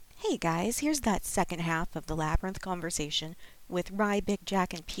Hey guys, here's that second half of the Labyrinth conversation with Rye, Big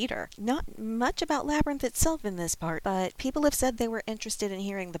Jack, and Peter. Not much about Labyrinth itself in this part, but people have said they were interested in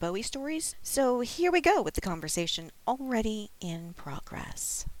hearing the Bowie stories, so here we go with the conversation already in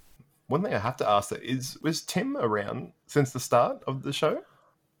progress. One thing I have to ask that is, was Tim around since the start of the show?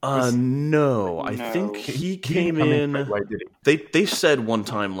 No. I think he came in. Straight away, did he? They said one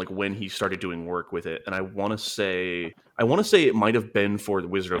time like when he started doing work with it, and I want to say it might have been for the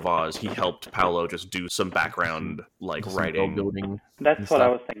Wizard of Oz. He helped Paolo just do some background like Some writing. building. That's what I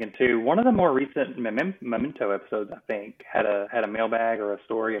was thinking too. One of the more recent Memento episodes, I think, had a mailbag or a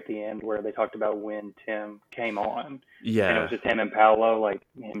story at the end where they talked about when Tim came on. Yeah, And it was just him and Paolo, like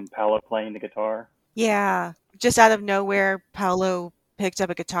him and Paolo playing the guitar. Yeah, just out of nowhere, Paolo picked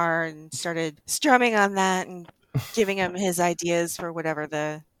up a guitar and started strumming on that and giving him his ideas for whatever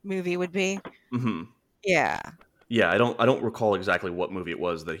the movie would be. Mm-hmm. Yeah. Yeah, I don't recall exactly what movie it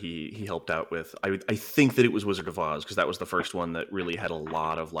was that he helped out with. I think that it was Wizard of Oz because that was the first one that really had a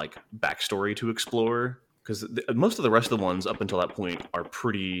lot of like backstory to explore. Because most of the rest of the ones up until that point are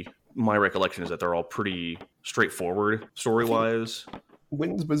pretty. My recollection is that they're all pretty straightforward story wise.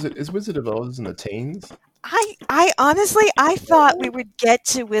 Is Wizard of Oz in the teens? I honestly, I thought we would get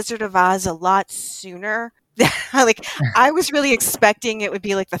to Wizard of Oz a lot sooner. Like, I was really expecting it would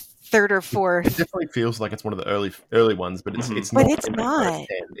be like the third or fourth. It definitely feels like it's one of the early ones, but it's But not. it's not.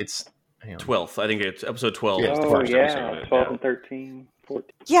 It's 12th. I think it's episode 12. Yeah, is the Oh, first yeah, episode. 12 and 13, 14.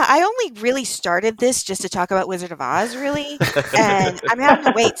 Yeah, I only really started this just to talk about Wizard of Oz, really. And I'm having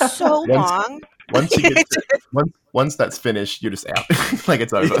to wait so long. Once you get once that's finished, you're just out. Like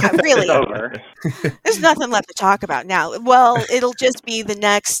it's over. Yeah, really. It's over. There's nothing left to talk about now. Well, it'll just be the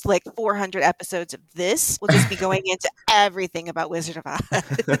next like 400 episodes of this. We'll just be going into everything about Wizard of Oz.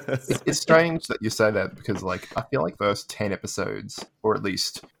 It's strange that you say that because, like, I feel like first 10 episodes, or at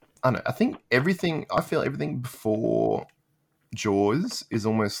least, I don't know, I feel everything before Jaws is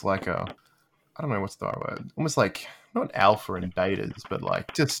almost like I don't know what's the right word, almost like, not alpha and betas, but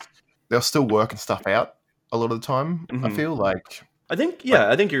like, just, they're still working stuff out a lot of the time. Mm-hmm. I feel like... I think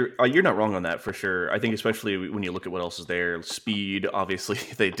you're not wrong on that for sure. I think especially when you look at what else is there, Speed. Obviously,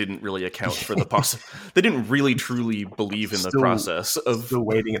 they didn't really account for the They didn't really truly believe in the process of still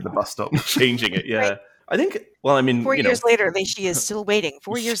waiting at the bus stop, changing it. Yeah, Right. I think. Well, I mean, 4 years later, she is still waiting.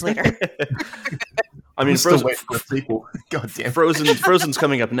 4 years later. I mean, still waiting for a sequel. God damn. Frozen's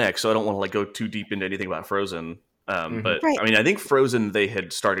coming up next, so I don't want to like go too deep into anything about Frozen. But Right. I mean, I think Frozen, they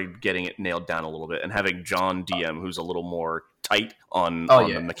had started getting it nailed down a little bit, and having John DM, who's a little more tight on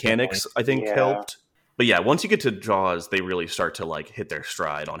the mechanics, I think helped. But yeah, once you get to Jaws, they really start to like hit their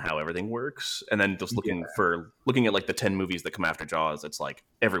stride on how everything works. And then just looking at like the 10 movies that come after Jaws, it's like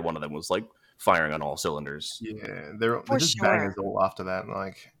every one of them was like firing on all cylinders. Yeah, they're just bangers all after that.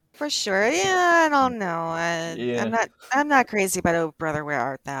 Like, For sure. Yeah, I don't know. I'm not crazy about Oh Brother, Where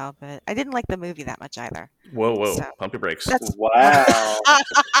Art Thou, but I didn't like the movie that much either. Whoa, So, pump your brakes. Wow.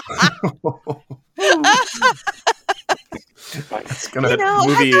 That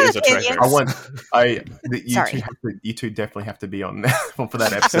movie is a treasure. You two definitely have to be on for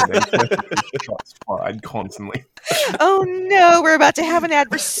that episode. Fired constantly. Oh no, we're about to have an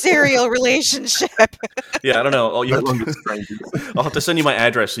adversarial relationship. Yeah, I don't know. I'll have to send you my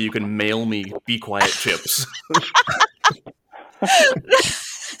address so you can mail me Be Quiet chips.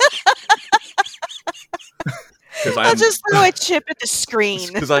 I'll just throw a chip at the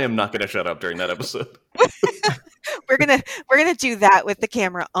screen. Because I am not going to shut up during that episode. We're gonna do that with the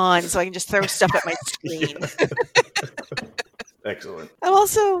camera on, so I can just throw stuff at my screen. Excellent. I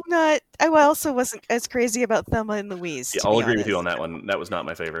also wasn't as crazy about Thelma and Louise. Yeah, I'll agree with you on that one. That was not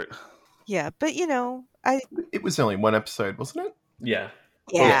my favorite. Yeah, but it was only one episode, wasn't it? Yeah.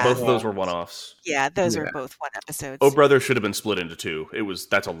 Yeah. Both of those were one-offs. Yeah, those are both one episodes. Oh Brother should have been split into two.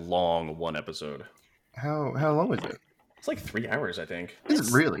 That's a long one episode. How long was it? It's like 3 hours, I think. Is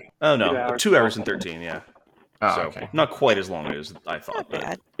it really? Oh no, 2 hours and 13. Yeah. Oh, so okay. not quite as long as I thought. Not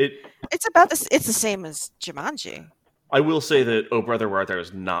bad. But It's about this. It's the same as Jumanji. I will say that Oh Brother, Where Art Thou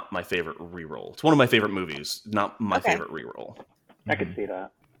is not my favorite reroll. It's one of my favorite movies, not my favorite reroll. I could see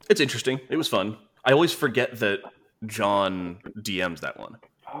that. It's interesting. It was fun. I always forget that John DMs that one.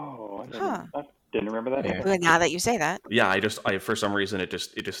 Oh, I didn't remember that. Yeah. Well, now that you say that, Yeah, I for some reason it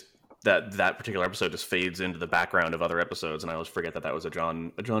just that particular episode just fades into the background of other episodes, and I always forget that was a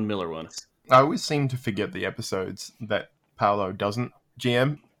John Miller one. I always seem to forget the episodes that Paolo doesn't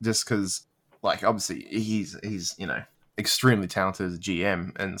GM, just because, like, obviously he's extremely talented as a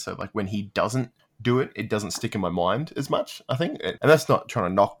GM, and so like when he doesn't do it, it doesn't stick in my mind as much, I think. And that's not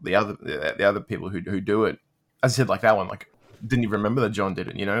trying to knock the other people who do it. As I said, like that one, like didn't even remember that John did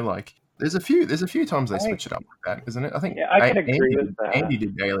it. You know, like there's a few times they switch it up like that, isn't it? I think I can agree with that. Andy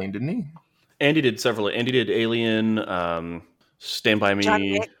did Alien, didn't he? Andy did several. Andy did Alien, Stand By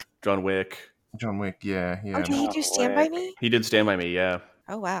Me, John Wick. Yeah. Oh, did he do Stand By Me? He did Stand By Me, yeah.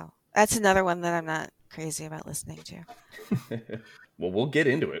 Oh, wow. That's another one that I'm not crazy about listening to. Well, we'll get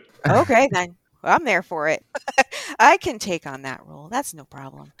into it. Okay, then. Well, I'm there for it. I can take on that role. That's no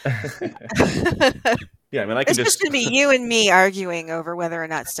problem. Yeah, I mean, I can it's just going to be you and me arguing over whether or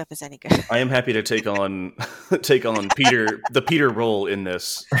not stuff is any good. I am happy to take on Peter, the Peter role in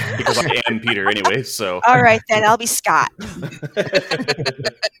this, because I am Peter anyway. So all right, then I'll be Scott. I'm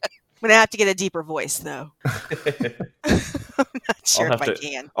gonna have to get a deeper voice, though. I'm not sure if I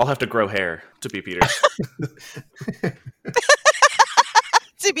can. I'll have to grow hair to be Peter.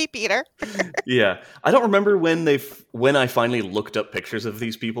 To be Peter. Yeah, I don't remember when I finally looked up pictures of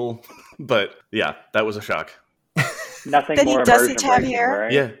these people, but yeah, that was a shock. Nothing that more he doesn't have hair.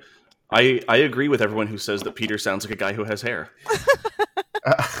 Right? Yeah, I agree with everyone who says that Peter sounds like a guy who has hair.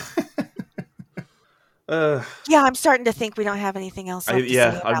 Yeah, I'm starting to think we don't have anything else. I'm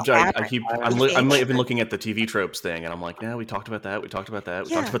not even looking at the TV tropes thing, and I'm like, yeah, we talked about that. We talked about that.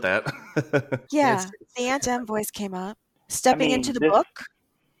 Yeah, the Aunt Em voice came up. Stepping into the book.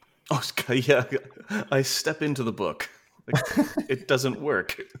 Oh, yeah, I step into the book. It doesn't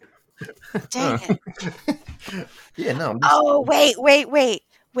work. Dang it. Yeah, no. Oh, wait.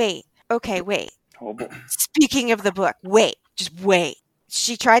 Okay, wait. Oh, boy. Speaking of the book, just wait.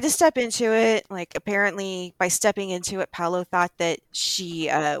 She tried to step into it. Like, apparently, by stepping into it, Paolo thought that she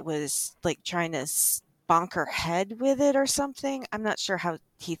was, like, trying to bonk her head with it or something. I'm not sure how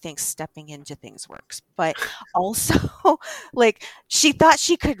he thinks stepping into things works. But also, like, she thought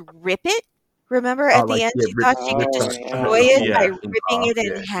she could rip it. Remember, at the end, she thought she could destroy it by ripping it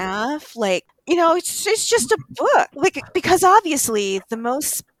in half. Like, you know, it's just a book. Like, because obviously, the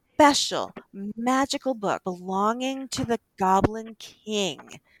most special, magical book belonging to the Goblin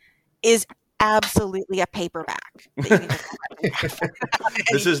King is absolutely a paperback.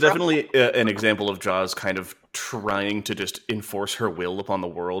 This is definitely an example of Jaws kind of trying to just enforce her will upon the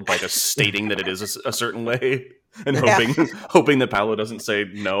world by just stating that it is a certain way and hoping that Paolo doesn't say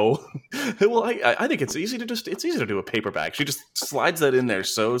no. Well, I think it's easy to do a paperback. She just slides that in there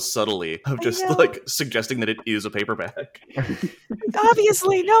so subtly of just like suggesting that it is a paperback.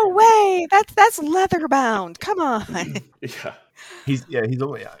 Obviously, no way. That's leather bound. Come on. Yeah. He's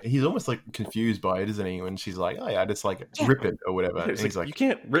almost like confused by it, isn't he? When she's like, "Oh yeah, just like rip it or whatever." And he's like, "You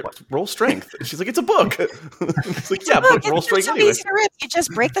can't roll strength." She's like, "It's a book." It's like, "Yeah, but roll strength so anyway." Easy to rip. You just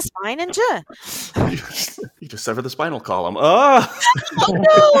break the spine and you just sever the spinal column. Oh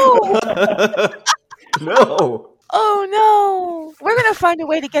no! No! Oh no! We're gonna find a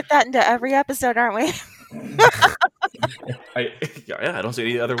way to get that into every episode, aren't we? I don't see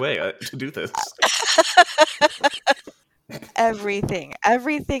any other way to do this. Everything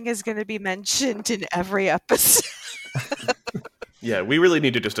is going to be mentioned in every episode. Yeah, we really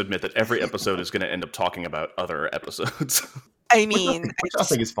need to just admit that every episode is going to end up talking about other episodes. I mean, which I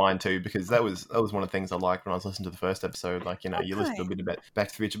think is fine too, because that was one of the things I liked when I was listening to the first episode. Like, you know, you listen to a bit about Back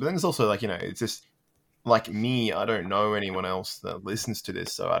to the Future, but then there's also like, you know, it's just like me. I don't know anyone else that listens to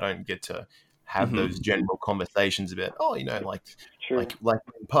this, so I don't get to have those general conversations about, oh, you know, like when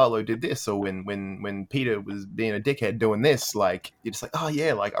Paolo did this, or when Peter was being a dickhead doing this, like you're just like, oh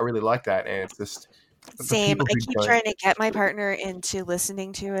yeah, like I really like that, and it's just same. I keep trying to get my partner into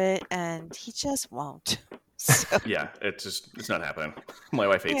listening to it, and he just won't. So. Yeah, it's not happening. My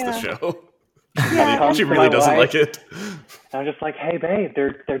wife hates the show. Yeah. She really doesn't like it. I'm just like, hey babe,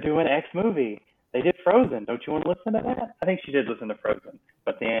 they're doing X movie. They did Frozen. Don't you want to listen to that? I think she did listen to Frozen.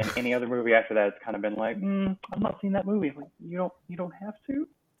 But then any other movie after that, it's kind of been like, I'm not seeing that movie. Like, you don't have to.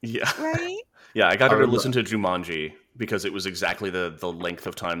 Yeah. Right? Yeah, I got her to listen to Jumanji because it was exactly the length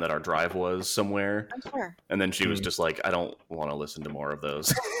of time that our drive was somewhere. I'm sure. And then she was just like, I don't want to listen to more of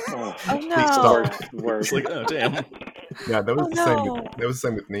those. Oh no. It's like, oh damn. Yeah, that was the same. That was the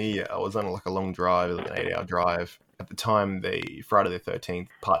same with me. I was on like a long drive, like an 8-hour drive. At the time, the Friday the 13th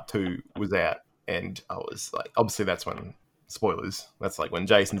Part 2 was out. And I was like, obviously that's when, spoilers, that's like when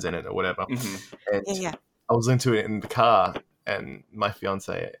Jason's in it or whatever. Mm-hmm. And I was into it in the car, and my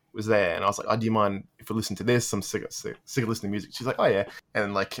fiance was there, and I was like, oh, do you mind if we listen to this? I'm sick of listening to music. She's like, oh yeah.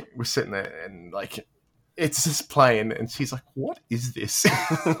 And like, we're sitting there, and like, it's just playing, and she's like, what is this?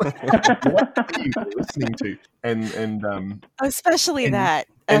 What are you listening to? And especially that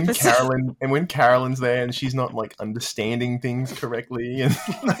episode. when Carolyn's there and she's not like understanding things correctly, and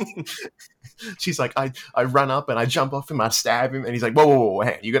like, she's like, I run up and I jump off him, I stab him, and he's like, whoa,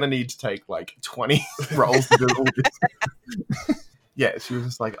 hang on, you're gonna need to take like 20 rolls to do all this. Yeah, she was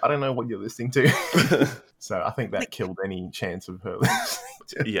just like, I don't know what you're listening to. So I think that killed any chance of her listening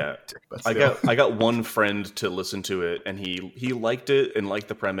to it. I got one friend to listen to it, and he liked it and liked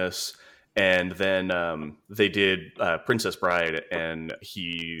the premise. And then they did Princess Bride, and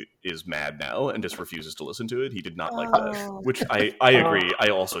he is mad now and just refuses to listen to it. He did not like that, which I agree. I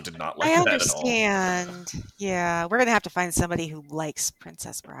also did not like that at all. I understand. Yeah, we're going to have to find somebody who likes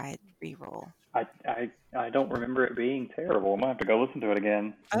Princess Bride Reroll. I don't remember it being terrible. I might have to go listen to it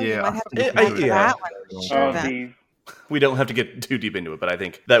again. Oh, yeah, you might have to that one. Sure, we don't have to get too deep into it, but I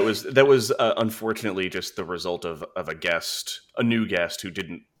think that was unfortunately just the result of a new guest who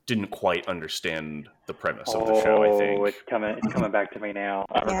didn't quite understand the premise of the show. I think it's coming back to me now.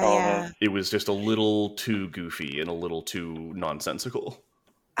 I recall that. It was just a little too goofy and a little too nonsensical.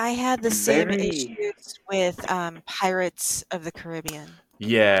 I had the same issues with Pirates of the Caribbean.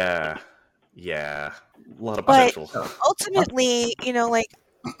 Yeah, a lot of potential. But ultimately, like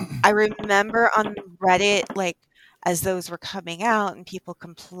I remember on Reddit, like as those were coming out and people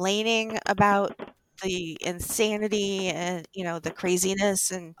complaining about the insanity and the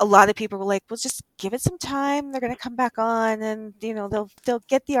craziness, and a lot of people were like, well, just give it some time, they're going to come back on, and they'll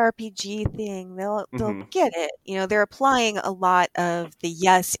get the RPG thing, they'll get it. They're applying a lot of the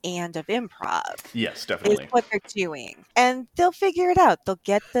yes and of improv. Yes, definitely is what they're doing, and they'll figure it out, they'll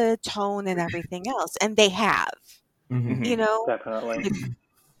get the tone and everything else, and they have. Definitely.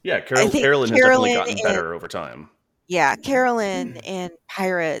 Yeah, Carolyn has definitely gotten better over time. Yeah, Carolyn in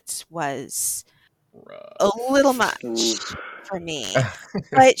Pirates was a little much for me,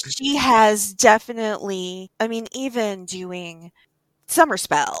 but she has definitely, even doing Summer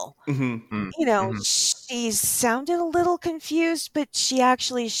Spell, she sounded a little confused, but she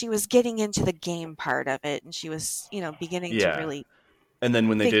was getting into the game part of it, and she was, beginning to really. And then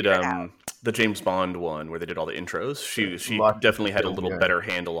when they did the James Bond one, where they did all the intros, she definitely had a little better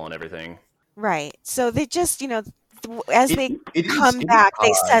handle on everything. Right. So they just, as they come back,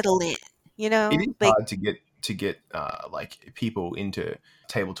 they settle in. It is hard to get like people into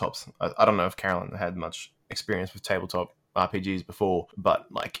tabletops. I don't know if Carolyn had much experience with tabletop RPGs before, but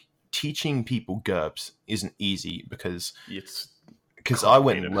like teaching people GURPS isn't easy because I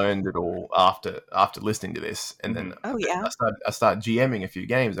went and learned it all after listening to this, and then I started GMing a few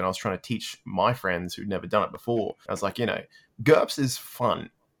games, and I was trying to teach my friends who'd never done it before. I was like, GURPS is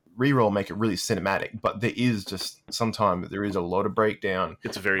fun. Reroll make it really cinematic, but there is just sometimes there is a lot of breakdown.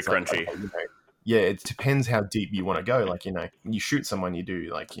 It's very crunchy. Yeah, it depends how deep you want to go. Like, you shoot someone, you do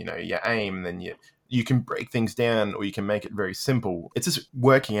like, you aim, and then you can break things down, or you can make it very simple. It's just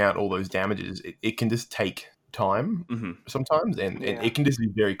working out all those damages. It can just take time sometimes, and it can just be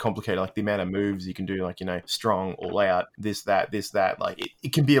very complicated, like the amount of moves you can do, like strong, all out, this that, like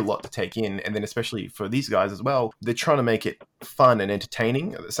it can be a lot to take in. And then especially for these guys as well, they're trying to make it fun and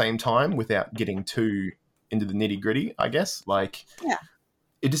entertaining at the same time without getting too into the nitty gritty, I guess. Like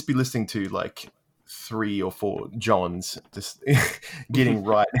it'd just be listening to like 3 or 4 Johns just getting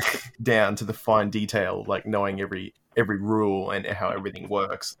right down to the fine detail, like knowing every rule and how everything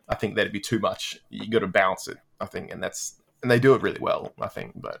works. I think that'd be too much. You got to balance it, I think, and they do it really well, I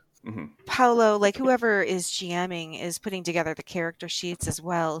think. But Paolo, like whoever is GMing, is putting together the character sheets as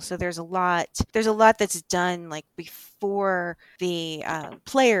well. So there's a lot that's done like before the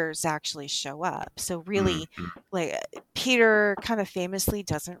players actually show up. So really, like Peter kind of famously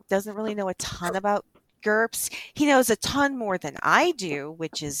doesn't really know a ton about GURPS. He knows a ton more than I do,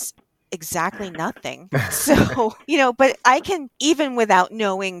 which is exactly nothing. So, but I can, even without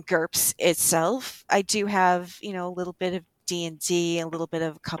knowing GURPS itself, I do have, a little bit of D&D, a little bit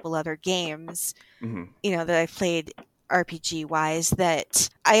of a couple other games, that I've played RPG wise, that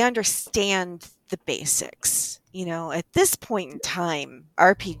I understand the basics. At this point in time,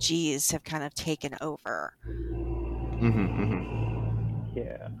 RPGs have kind of taken over.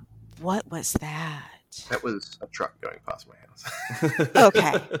 Yeah. What was that? That was a truck going past my house.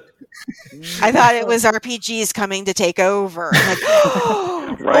 Okay. I thought it was RPGs coming to take over. Like,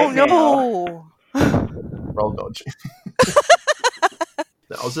 oh no! Roll dodge.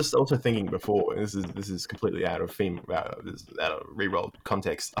 I was just also thinking before, and this is completely out of theme, out of Reroll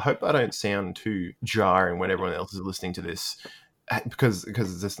context. I hope I don't sound too jarring when everyone else is listening to this. because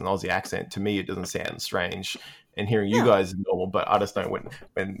it's just an Aussie accent, to me it doesn't sound strange. And hearing you guys is normal, but I just know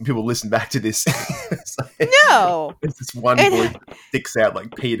when people listen back to this, it's like, No, there's this one voice that sticks out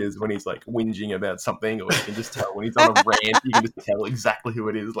like Peter's when he's like whinging about something, or you can just tell when he's on a rant, you can just tell exactly who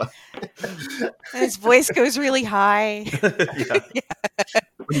it is. Like, and his voice goes really high.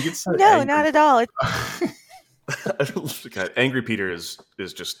 When he gets so No, angry. not at all. God, Angry Peter is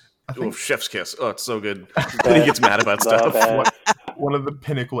just chef's kiss. Oh, it's so good when he gets mad about stuff. One of the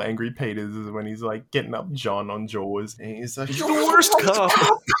pinnacle Angry Peters is when he's like getting up John on Jaws, and he's like, "You're the worst cop."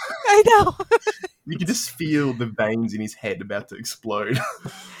 I know. You can just feel the veins in his head about to explode.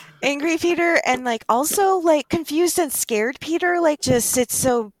 Angry Peter, and like also like confused and scared Peter, like just it's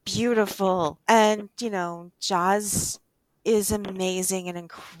so beautiful. And Jaws is amazing and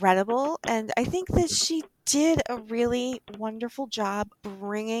incredible, and I think that she did a really wonderful job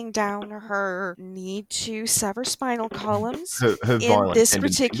bringing down her need to sever spinal columns her in this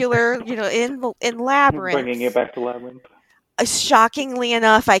particular, in Labyrinth. Bringing it back to Labyrinth. Shockingly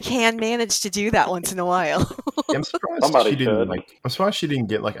enough, I can manage to do that once in a while. Yeah, I'm surprised she didn't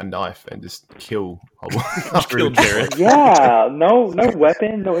get like a knife and just kill Hoggle. Kill Jared. Yeah, no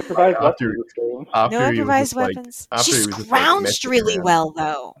weapon, no improvised weapons. No improvised weapons. She scrounged really well,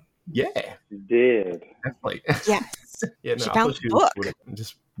 though. Yeah, she did. Definitely. Yes. Yeah, no, she I found thought the book.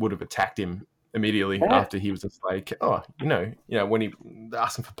 would have attacked him immediately after he was just like, when he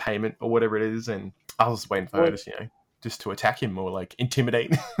asked him for payment or whatever it is, and I was waiting for her to, just to attack him or like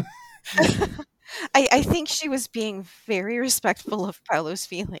intimidate. I think she was being very respectful of Paolo's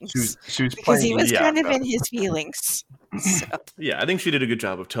feelings. She was because he playing, was kind of in his feelings. So. Yeah, I think she did a good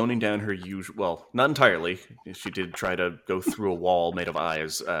job of toning down her usual. Well, not entirely. She did try to go through a wall made of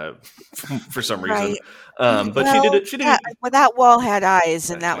eyes for some reason. Right. But she did. Well, that wall had eyes,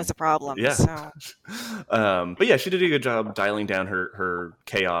 and that was a problem. Yeah. So. But yeah, she did a good job dialing down her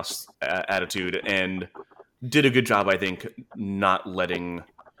chaos attitude, and did a good job, I think, not letting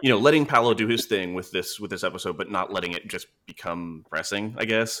Paolo do his thing with this episode, but not letting it just become pressing, I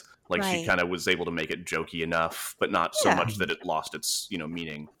guess. Like she kind of was able to make it jokey enough, but not so much that it lost its,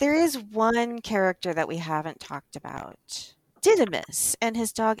 meaning. There is one character that we haven't talked about. Didymus and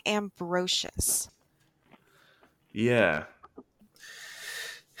his dog Ambrosius. Yeah.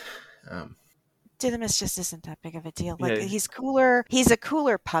 Didymus just isn't that big of a deal. Like he's cooler. He's a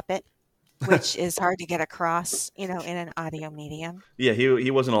cooler puppet, which is hard to get across, in an audio medium. Yeah,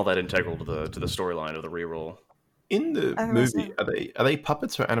 he wasn't all that integral to the storyline of the reroll. In the movie, are they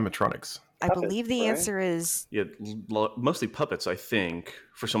puppets or animatronics? I believe the answer is mostly puppets. I think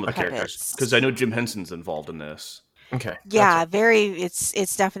for some of the characters, because I know Jim Henson's involved in this. Okay. Yeah,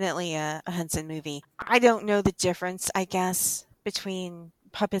 It's definitely a Henson movie. I don't know the difference, I guess, between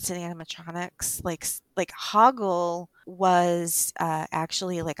puppets and animatronics. Like Hoggle was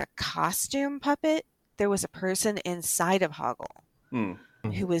actually like a costume puppet. There was a person inside of Hoggle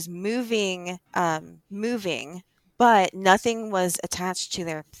who was moving, but nothing was attached to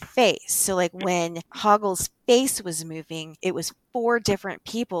their face. So like when Hoggle's face was moving, it was 4 different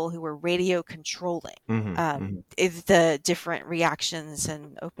people who were radio controlling the different reactions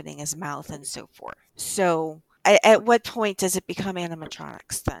and opening his mouth and so forth. So at what point does it become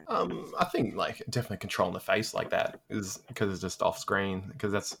animatronics then? I think like definitely controlling the face like that is because it's just off screen,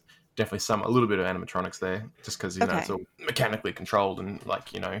 because that's definitely a little bit of animatronics there, just because it's all mechanically controlled and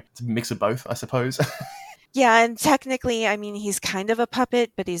like it's a mix of both, I suppose. Yeah, and technically, I mean, he's kind of a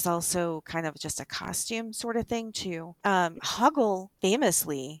puppet, but he's also kind of just a costume sort of thing too. Hoggle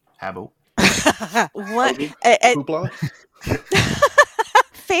famously,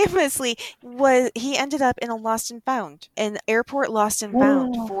 famously he ended up in a lost and found, an airport lost and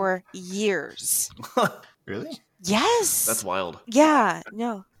found for years. Really? Yes. That's wild. Yeah.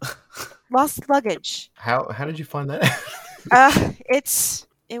 No. Lost luggage. How did you find that?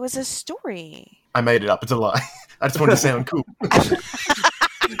 It was a story. I made it up. It's a lie. I just wanted to sound cool.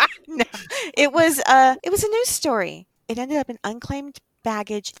 No, it was a news story. It ended up in unclaimed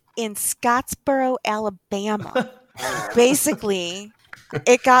baggage in Scottsboro, Alabama. Basically,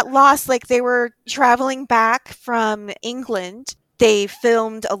 it got lost. Like they were traveling back from England. They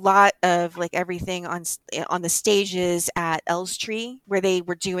filmed a lot of like everything on the stages at Elstree, where they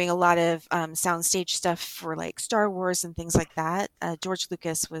were doing a lot of soundstage stuff for like Star Wars and things like that. George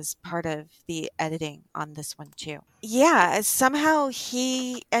Lucas was part of the editing on this one too. Yeah, somehow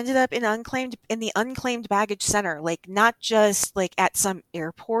he ended up in the unclaimed baggage center, like not just like at some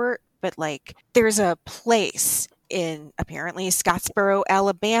airport, but like there's a place in apparently Scottsboro,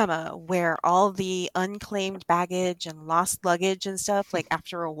 Alabama, where all the unclaimed baggage and lost luggage and stuff, like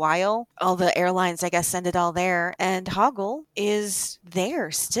after a while, all the airlines, I guess, send it all there. And Hoggle is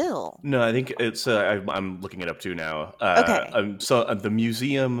there still. No, I think it's. I'm looking it up too now. Okay. So the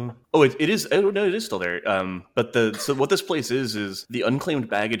museum. Oh, it is. Oh no, it is still there. But so what this place is the Unclaimed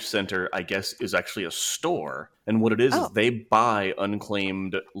Baggage Center. I guess is actually a store, and what it is they buy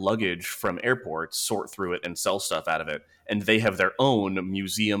unclaimed luggage from airports, sort through it, and sell stuff out of it. And they have their own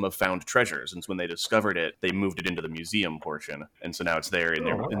museum of found treasures. And so when they discovered it, they moved it into the museum portion, and so now it's there in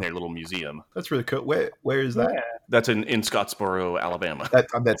their little museum. That's really cool. Where is that? Yeah. That's in Scottsboro, Alabama.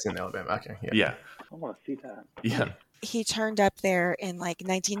 That's in Alabama. Okay. Yeah. I want to see that. Yeah. He turned up there in like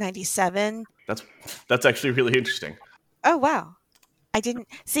 1997. That's actually really interesting. Oh wow. I didn't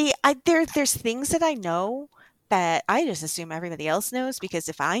see there's things that I know that I just assume everybody else knows, because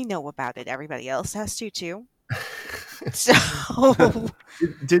if I know about it, everybody else has to too. So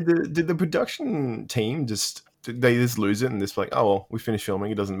did the production team just lose it and just like, oh well, we finished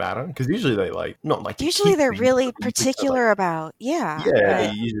filming, it doesn't matter? Because usually they usually they're really particular about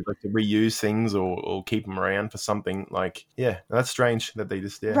they usually like to reuse things or keep them around for something. Like, yeah, that's strange that they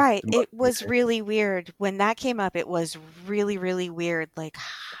just right. It was really weird when that came up. It was really, really weird. Like,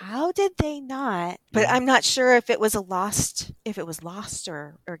 how did they not? But I'm not sure if it was lost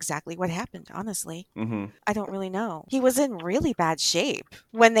or exactly what happened. Honestly, I don't really know. He was in really bad shape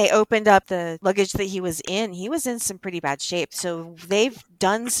when they opened up the luggage that he was in. He was in some pretty bad shape. So they've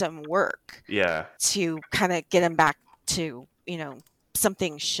done some work, to kind of get him back to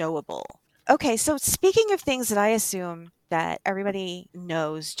something showable. Okay, so speaking of things that I assume that everybody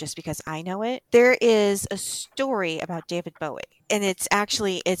knows just because I know it, there is a story about David Bowie, and it's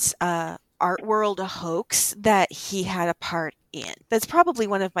a art world hoax that he had a part in. That's probably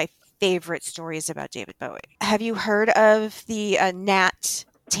one of my favorite stories about David Bowie. Have you heard of the Nat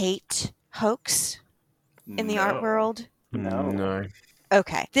Tate hoax in the art world? No.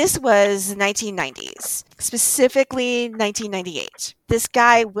 Okay. This was 1990s, specifically 1998. This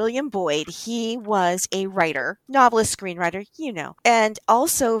guy, William Boyd, he was a writer, novelist, screenwriter, and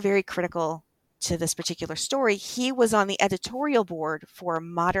also very critical to this particular story. He was on the editorial board for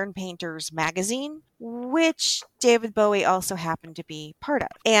Modern Painters magazine, which David Bowie also happened to be part of.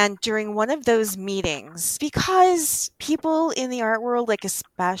 And during one of those meetings, because people in the art world, like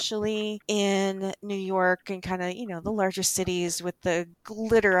especially in New York and kind of, the larger cities with the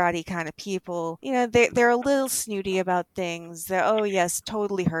glitterati kind of people, they're a little snooty about things. They're, oh yes,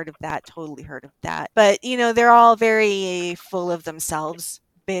 totally heard of that. But, they're all very full of themselves.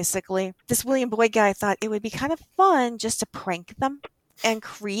 Basically, this William Boyd guy thought it would be kind of fun just to prank them and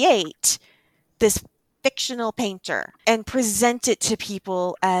create this fictional painter and present it to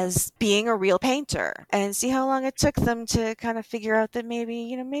people as being a real painter and see how long it took them to kind of figure out that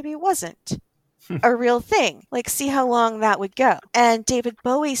maybe it wasn't a real thing. Like, see how long that would go. And David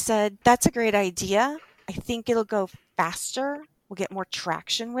Bowie said, that's a great idea. I think it'll go faster. We'll get more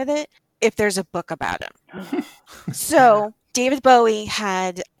traction with it if there's a book about him. So David Bowie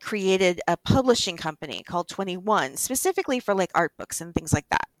had created a publishing company called 21, specifically for like art books and things like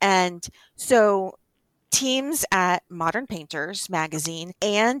that. And so teams at Modern Painters magazine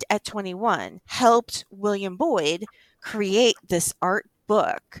and at 21 helped William Boyd create this art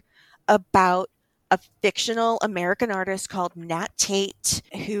book about a fictional American artist called Nat Tate,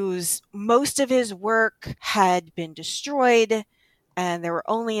 whose most of his work had been destroyed. And there were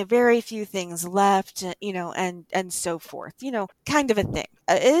only a very few things left, and so forth, kind of a thing.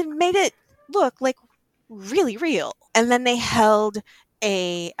 It made it look like really real. And then they held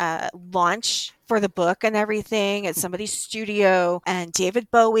a launch for the book and everything at somebody's studio, and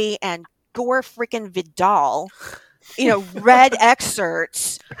David Bowie and Gore freaking Vidal, read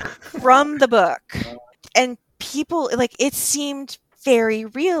excerpts from the book. And people, like, it seemed very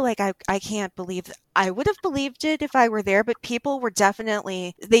real. Like, I can't believe I would have believed it if I were there, but people were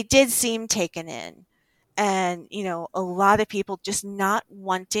they did seem taken in. And, a lot of people just not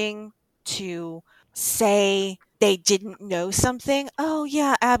wanting to say they didn't know something. Oh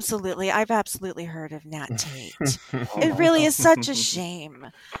yeah, absolutely. I've absolutely heard of Nat Tate. It really is such a shame,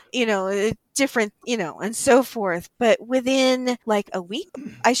 different, and so forth. But within like a week,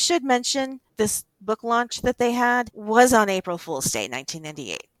 I should mention this book launch that they had was on April Fool's Day,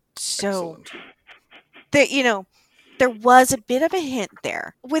 1998. So there was a bit of a hint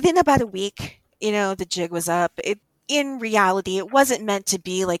there. Within about a week, the jig was up. In reality, it wasn't meant to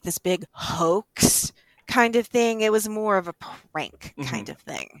be like this big hoax kind of thing. It was more of a prank kind of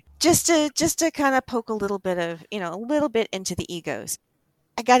thing. Just to kind of poke a little bit of, a little bit into the egos.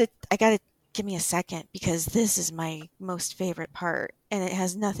 I gotta give me a second, because this is my most favorite part, and it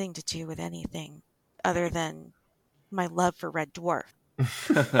has nothing to do with anything other than my love for Red Dwarf.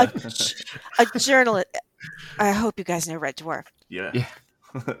 A journalist. I hope you guys know Red Dwarf. Yeah.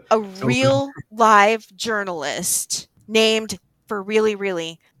 A real live journalist named, for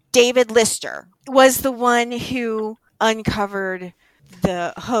really, David Lister was the one who uncovered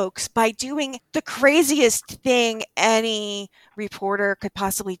the hoax by doing the craziest thing any reporter could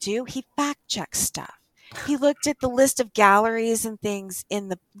possibly do. He fact-checked stuff. He looked at the list of galleries and things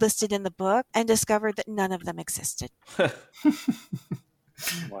listed in the book and discovered that none of them existed.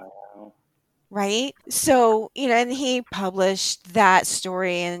 Wow. Right? So, and he published that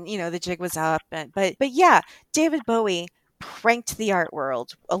story, and, the jig was up. But yeah, David Bowie pranked the art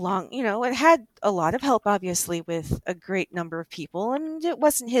world along, it had a lot of help, obviously, with a great number of people, and it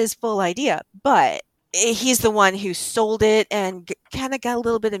wasn't his full idea, but he's the one who sold it and kind of got a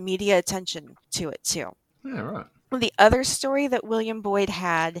little bit of media attention to it, too. Yeah, right. The other story that William Boyd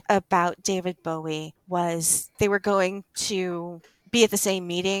had about David Bowie was they were going to be at the same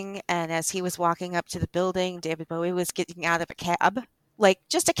meeting, and as he was walking up to the building, David Bowie was getting out of a cab, like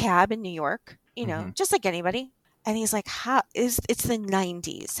just a cab in New York, just like anybody. And he's like, it's the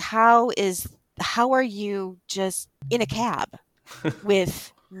 90s. How are you just in a cab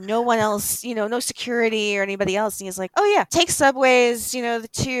with no one else, no security or anybody else? And he's like, oh yeah, take subways, the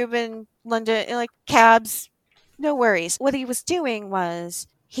tube in London, like cabs, no worries. What he was doing was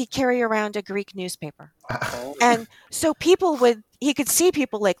he'd carry around a Greek newspaper. And so he could see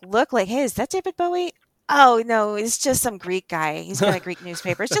people look like, hey, is that David Bowie? Oh, no, it's just some Greek guy. He's got a Greek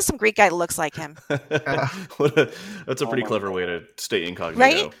newspaper. It's just some Greek guy that looks like him. That's a pretty clever way to stay incognito.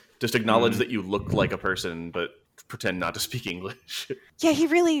 Right? Just acknowledge that you look like a person, but pretend not to speak English. Yeah, he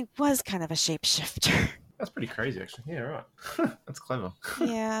really was kind of a shapeshifter. That's pretty crazy, actually. Yeah, right. That's clever.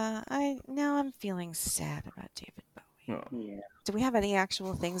 Yeah, now I'm feeling sad about David Bowie. Oh. Yeah. Do we have any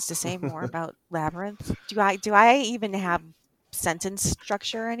actual things to say more about Labyrinth? Do I even have sentence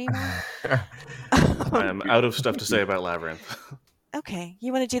structure anymore? I am out of stuff to say about Labyrinth. Okay,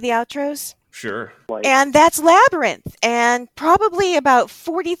 you want to do the outros? Sure. And that's Labyrinth, and probably about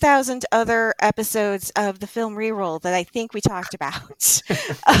 40,000 other episodes of the film reroll that I think we talked about.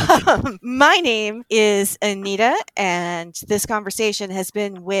 My name is Anita, and this conversation has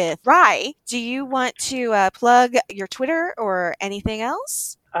been with Rye. Do you want to plug your Twitter or anything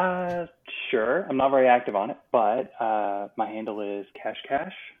else? Sure. I'm not very active on it, but my handle is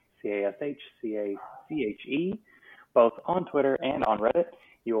CashCash, CashCache, both on Twitter and on Reddit.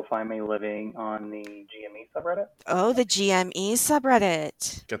 You will find me living on the GME subreddit. Oh, the GME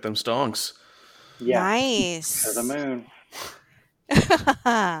subreddit. Get them stonks. Yeah. Nice. To the moon.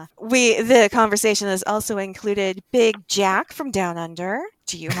 The conversation has also included Big Jack from Down Under.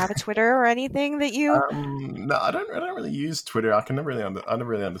 Do you have a Twitter or anything that you? No, I don't really use Twitter. I never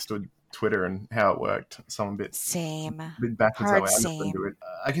really understood Twitter and how it worked. So I'm a bit backwards that way. I understand it.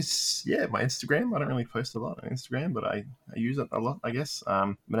 I guess, yeah, my Instagram. I don't really post a lot on Instagram, but I use it a lot, I guess.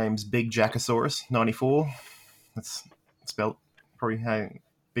 My name's Big Jackosaurus 94. That's spelled probably how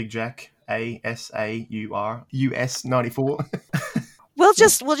Big Jack ASAURUS 94. We'll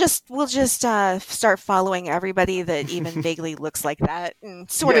just start following everybody that even vaguely looks like that and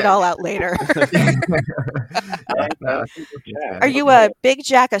sort it all out later. Are you a Big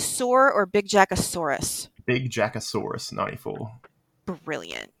Jackosaur or Big Jackosaurus? Big Jackosaurus 94.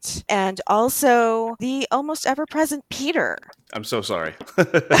 Brilliant. And also the almost ever-present Peter. I'm so sorry. You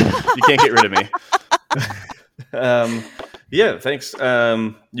can't get rid of me. Yeah, thanks.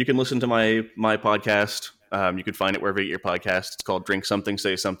 You can listen to my podcast. You can find it wherever you get your podcast. It's called Drink Something,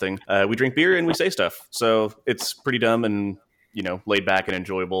 Say Something. We drink beer and we say stuff. So it's pretty dumb and, laid back and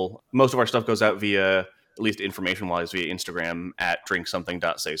enjoyable. Most of our stuff goes out via, at least information-wise, via Instagram at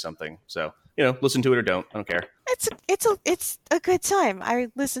drinksomething.saysomething. So, listen to it or don't. I don't care. It's a good time. I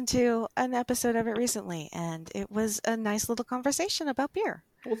listened to an episode of it recently, and it was a nice little conversation about beer.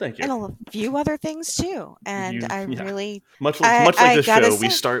 Well, thank you. And a few other things too. And really much like this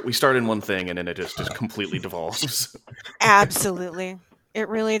show, we start in one thing and then it just completely devolves. Absolutely. It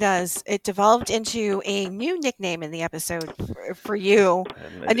really does. It devolved into a new nickname in the episode for you.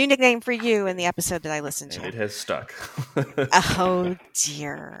 A new nickname for you in the episode that I listened to. It has stuck. Oh,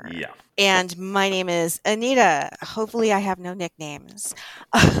 dear. Yeah. And my name is Anita. Hopefully I have no nicknames.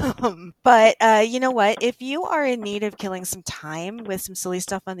 But you know what? If you are in need of killing some time with some silly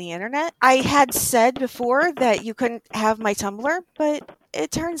stuff on the internet, I had said before that you couldn't have my Tumblr, but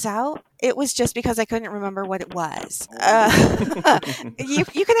it turns out it was just because I couldn't remember what it was. You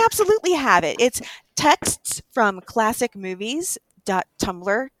can absolutely have it. It's texts from classic movies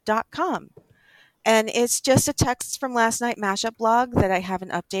labyrinthfilmreroll.tumblr.com. And it's just a text from last night mashup blog that I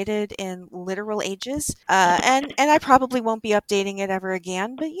haven't updated in literal ages. And I probably won't be updating it ever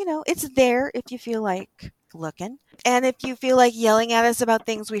again, but it's there if you feel like looking. And if you feel like yelling at us about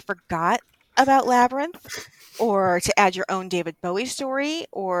things we forgot about Labyrinth, or to add your own David Bowie story,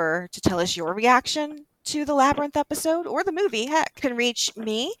 or to tell us your reaction to the Labyrinth episode or the movie, heck, you can reach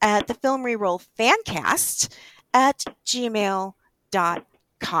me at the Film Reroll Fancast at gmail.com.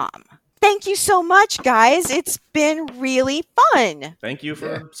 Thank you so much, guys. It's been really fun. Thank you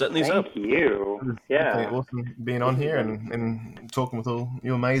for setting these up. Thank you. Yeah. Awesome being on here and talking with all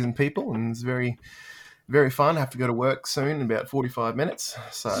you amazing people. And it's very, very fun. I have to go to work soon in about 45 minutes.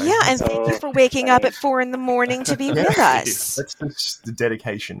 So yeah, and thank you for waking up at 4 a.m. to be with us. That's just the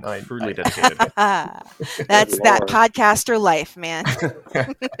dedication. Truly dedicated. That's that podcaster life, man.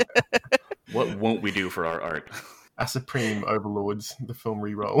 What won't we do for our art? Our supreme overlords, the Film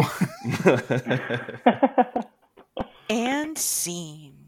Reroll. And scene.